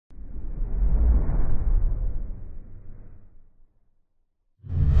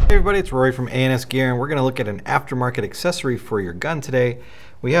Hey everybody, it's Rory from A&S Gear, and we're going to look at an aftermarket accessory for your gun today.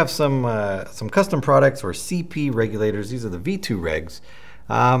 We have some custom products, or CP regulators. These are the V2 regs.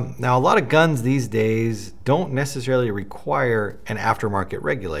 Now, a lot of guns these days don't necessarily require an aftermarket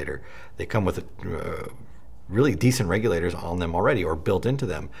regulator. They come with really decent regulators on them already, or built into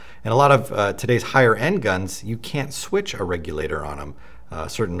them. And a lot of today's higher end guns, you can't switch a regulator on them.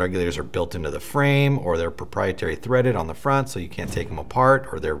 Certain regulators are built into the frame, or they're proprietary threaded on the front, so you can't take them apart,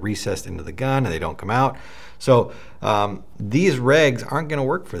 or they're recessed into the gun and they don't come out. So these regs aren't going to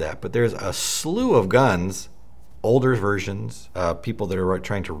work for that. But there's a slew of guns, older versions, people that are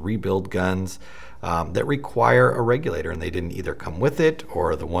trying to rebuild guns that require a regulator, and they didn't either come with it,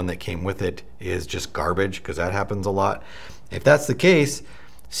 or the one that came with it is just garbage, because that happens a lot. If that's the case,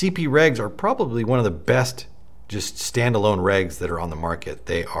 CP regs are probably one of the best just standalone regs that are on the market.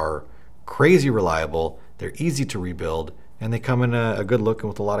 They are crazy reliable, they're easy to rebuild, and they come in a good look and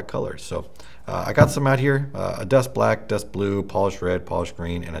with a lot of colors. So I got some out here, a dust black, dust blue, polished red, polished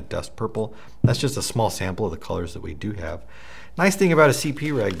green, and a dust purple. That's just a small sample of the colors that we do have. Nice thing about a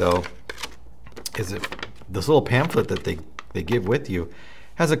CP reg though, is that this little pamphlet that they give with you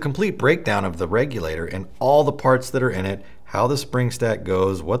has a complete breakdown of the regulator and all the parts that are in it, how the spring stack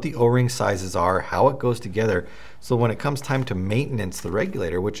goes, what the O-ring sizes are, how it goes together. So when it comes time to maintenance the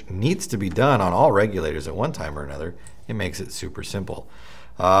regulator, which needs to be done on all regulators at one time or another, it makes it super simple.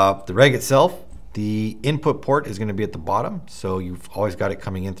 The reg itself, the input port is going to be at the bottom, so you've always got it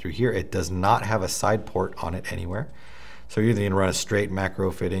coming in through here. It does not have a side port on it anywhere. So you're either going to run a straight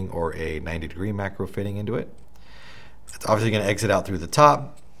macro fitting or a 90-degree macro fitting into it. It's obviously going to exit out through the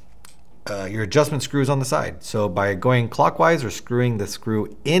top. Your adjustment screws on the side. So by going clockwise or screwing the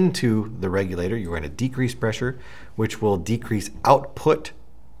screw into the regulator, you're going to decrease pressure, which will decrease output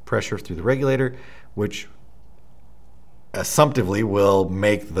pressure through the regulator, which assumptively will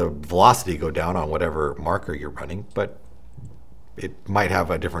make the velocity go down on whatever marker you're running, but it might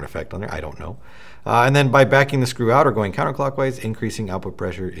have a different effect on there. I don't know. And then by backing the screw out or going counterclockwise, increasing output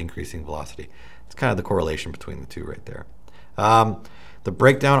pressure, increasing velocity. It's kind of the correlation between the two right there. The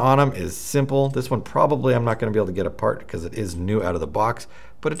breakdown on them is simple. This one probably I'm not going to be able to get apart because it is new out of the box,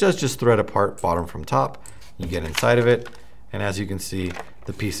 but it does just thread apart bottom from top. You get inside of it, and as you can see,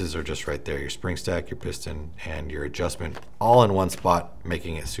 the pieces are just right there. Your spring stack, your piston, and your adjustment all in one spot,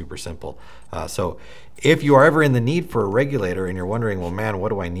 making it super simple. So if you are ever in the need for a regulator and you're wondering, well, man, what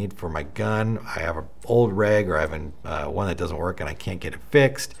do I need for my gun? I have an old reg, or I have one that doesn't work and I can't get it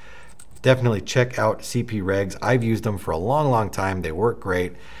fixed. Definitely check out CP regs. I've used them for a long, long time. They work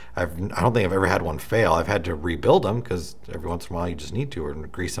great. I don't think I've ever had one fail. I've had to rebuild them because every once in a while you just need to, or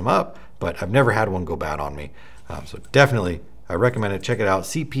grease them up, but I've never had one go bad on me. So definitely, I recommend it. Check it out.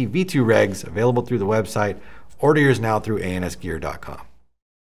 CP V2 regs, available through the website. Order yours now through ansgear.com.